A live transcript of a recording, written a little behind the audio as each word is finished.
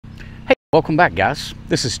Welcome back, guys.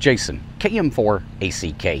 This is Jason,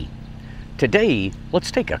 KM4ACK. Today, let's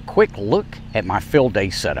take a quick look at my field day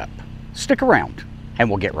setup. Stick around and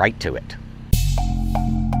we'll get right to it.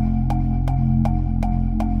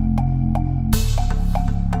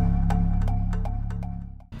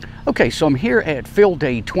 Okay, so I'm here at Field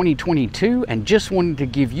Day 2022 and just wanted to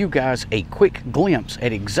give you guys a quick glimpse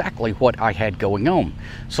at exactly what I had going on.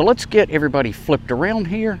 So let's get everybody flipped around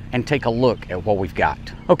here and take a look at what we've got.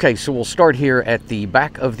 Okay, so we'll start here at the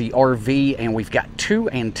back of the RV and we've got two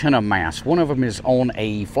antenna masts. One of them is on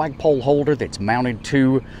a flagpole holder that's mounted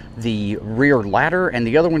to the rear ladder, and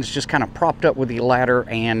the other one's just kind of propped up with the ladder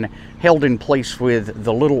and held in place with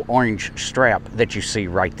the little orange strap that you see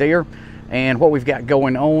right there. And what we've got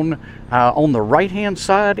going on the right-hand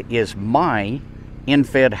side is my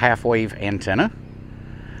in-fed half-wave antenna.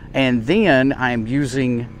 And then I'm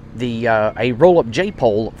using the a roll-up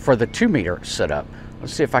J-pole for the 2-meter setup.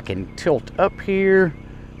 Let's see if I can tilt up here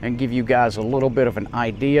and give you guys a little bit of an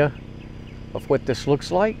idea of what this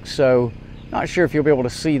looks like. So, not sure if you'll be able to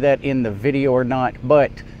see that in the video or not,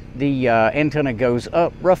 but the antenna goes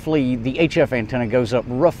up roughly, the HF antenna goes up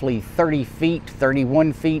roughly 30 feet,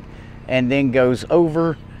 31 feet, and then goes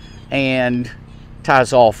over and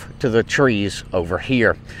ties off to the trees over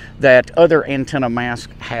here. That other antenna mast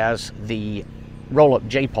has the roll-up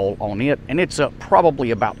J-pole on it, and it's up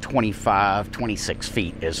probably about 25, 26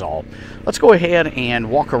 feet is all. Let's go ahead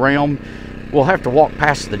and walk around. We'll have to walk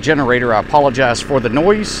past the generator. I apologize for the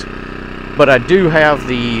noise, but I do have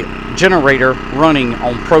the generator running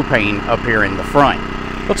on propane up here in the front.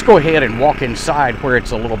 Let's go ahead and walk inside where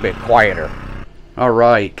it's a little bit quieter. All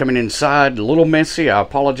right, coming inside, a little messy. I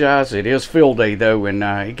apologize. It is field day though, and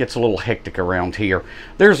it gets a little hectic around here.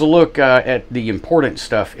 There's a look at the important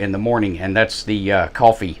stuff in the morning, and that's the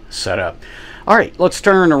coffee setup. All right, let's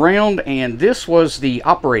turn around, and this was the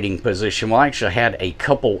operating position. Well, I actually had a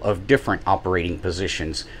couple of different operating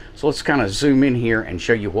positions. So let's kind of zoom in here and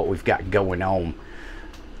show you what we've got going on.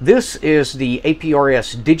 This is the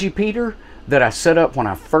ARRL digipeater that I set up when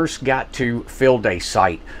I first got to field day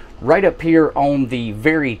site. Right up here on the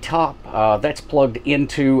very top, that's plugged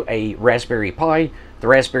into a Raspberry Pi. The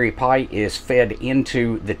Raspberry Pi is fed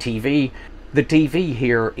into the TV. The TV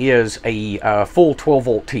here is a full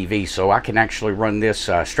 12-volt TV, so I can actually run this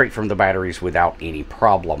straight from the batteries without any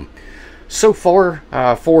problem. So far,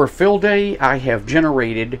 for field day, I have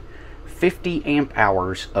generated 50 amp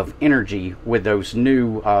hours of energy with those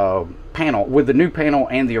new with the new panel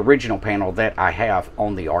and the original panel that I have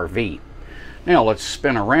on the RV. Now let's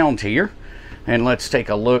spin around here and let's take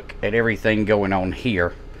a look at everything going on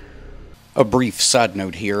here. A brief side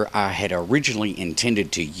note here, I had originally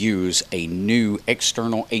intended to use a new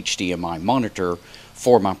external HDMI monitor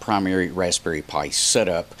for my primary Raspberry Pi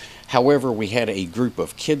setup. However, we had a group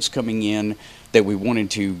of kids coming in that we wanted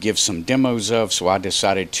to give some demos of, so I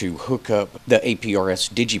decided to hook up the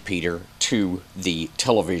ARRL digipeater to the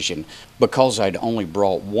television. Because I'd only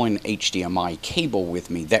brought one HDMI cable with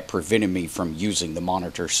me, that prevented me from using the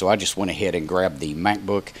monitor, so I just went ahead and grabbed the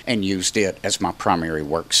MacBook and used it as my primary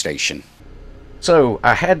workstation. So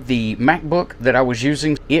I had the MacBook that I was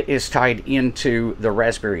using. It is tied into the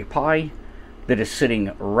Raspberry Pi that is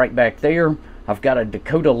sitting right back there. I've got a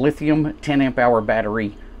Dakota Lithium 10 amp hour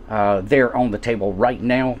battery there on the table right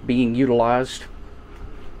now being utilized.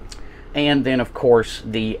 And then of course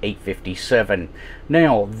the 857.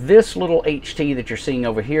 Now this little HT that you're seeing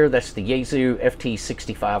over here, that's the Yaesu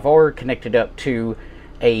FT65R connected up to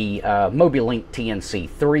a Mobilink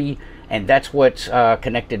TNC3, and that's what's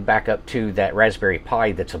connected back up to that Raspberry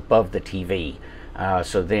Pi that's above the TV.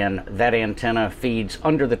 So then that antenna feeds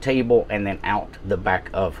under the table and then out the back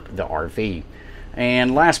of the RV.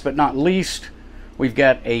 And last but not least, we've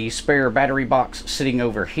got a spare battery box sitting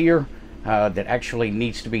over here that actually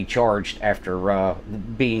needs to be charged after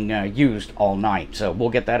being used all night. So we'll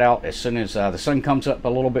get that out as soon as the sun comes up a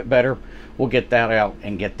little bit better. We'll get that out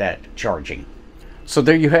and get that charging. So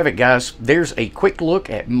there you have it, guys. There's a quick look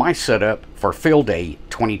at my setup for Field Day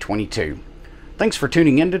 2022. Thanks for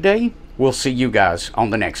tuning in today. We'll see you guys on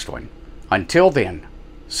the next one. Until then,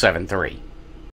 7-3.